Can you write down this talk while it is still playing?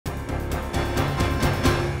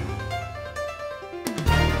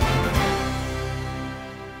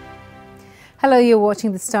Hello, you're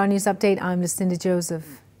watching the Star News Update. I'm Lucinda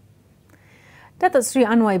Joseph. Datuk Seri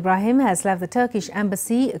Anwar Ibrahim has left the Turkish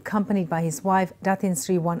embassy accompanied by his wife Datin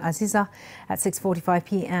Sri Wan Azizah at 6:45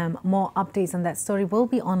 p.m. More updates on that story will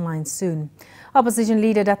be online soon. Opposition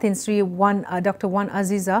leader Datin Sri Dr. Wan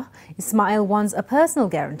Azizah Ismail wants a personal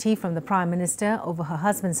guarantee from the Prime Minister over her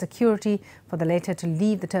husband's security for the latter to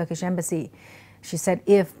leave the Turkish embassy. She said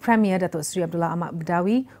if Premier Datuk Seri Abdullah Ahmad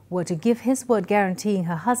Badawi were to give his word guaranteeing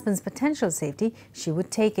her husband's potential safety, she would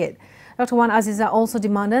take it. Dr. Wan Azizah also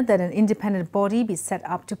demanded that an independent body be set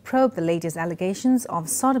up to probe the latest allegations of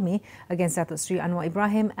sodomy against Datuk Seri Anwar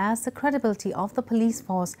Ibrahim, as the credibility of the police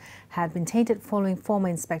force had been tainted following former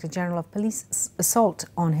Inspector General of Police assault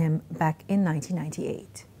on him back in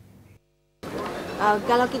 1998.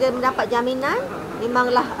 Kalau kita mendapat jaminan,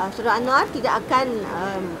 memanglah Saudara Anwar tidak akan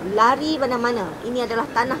lari mana-mana. Ini adalah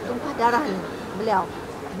tanah tumpah darah beliau.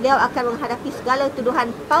 Beliau akan menghadapi segala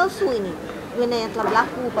tuduhan palsu ini yang telah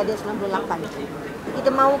berlaku pada 98. Kita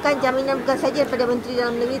mahukan jaminan bukan saja daripada Menteri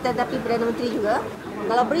Dalam Negeri tetapi Perdana Menteri juga.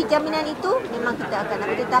 Kalau beri jaminan itu, memang kita akan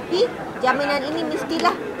dapat. Tetapi jaminan ini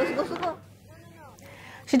mestilah bersungguh-sungguh.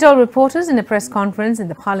 She told reporters in a press conference in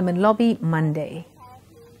the Parliament lobby Monday.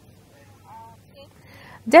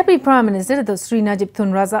 Deputy Prime Minister Datuk Seri Najib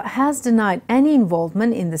Tun Razak has denied any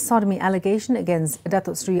involvement in the sodomy allegation against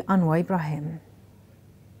Datuk Seri Anwar Ibrahim.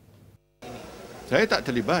 Saya tak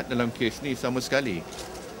terlibat dalam kes ni sama sekali.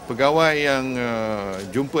 Pegawai yang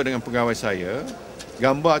jumpa dengan pegawai saya,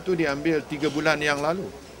 gambar tu diambil 3 bulan yang lalu.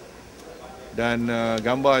 Dan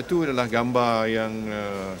gambar itu adalah gambar yang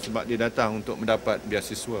sebab dia datang untuk mendapat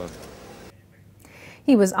beasiswa.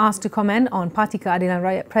 He was asked to comment on Parti Keadilan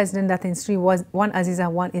Rakyat President Datin Sri Wan Azizah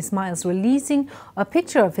Ismail's releasing a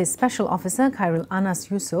picture of his special officer Khairul Anas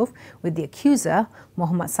Yusof with the accuser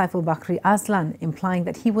Muhammad Saiful Bakri Azlan, implying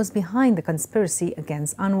that he was behind the conspiracy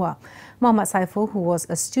against Anwar. Muhammad Saiful, who was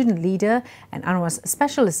a student leader and Anwar's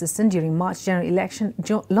special assistant during March general election,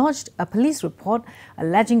 lodged a police report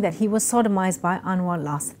alleging that he was sodomized by Anwar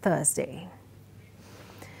last Thursday.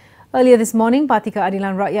 Earlier this morning, Parti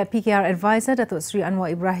Keadilan Rakyat PKR advisor Datuk Seri Anwar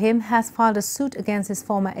Ibrahim has filed a suit against his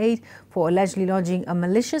former aide for allegedly lodging a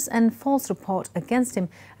malicious and false report against him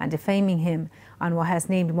and defaming him. Anwar has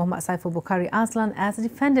named Muhammad Saiful Bakri Azlan as a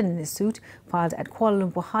defendant in his suit filed at Kuala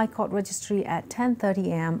Lumpur High Court Registry at 10:30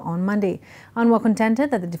 a.m. on Monday. Anwar contended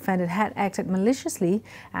that the defendant had acted maliciously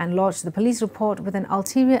and lodged the police report with an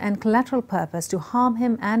ulterior and collateral purpose to harm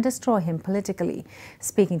him and destroy him politically.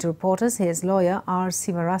 Speaking to reporters, his lawyer R.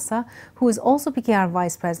 Sivarasa, who is also PKR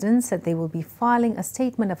Vice President, said they will be filing a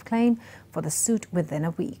statement of claim for the suit within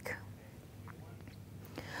a week.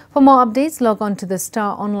 For more updates, log on to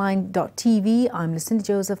thestaronline.tv. I'm Lucinda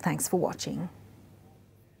Joseph. Thanks for watching.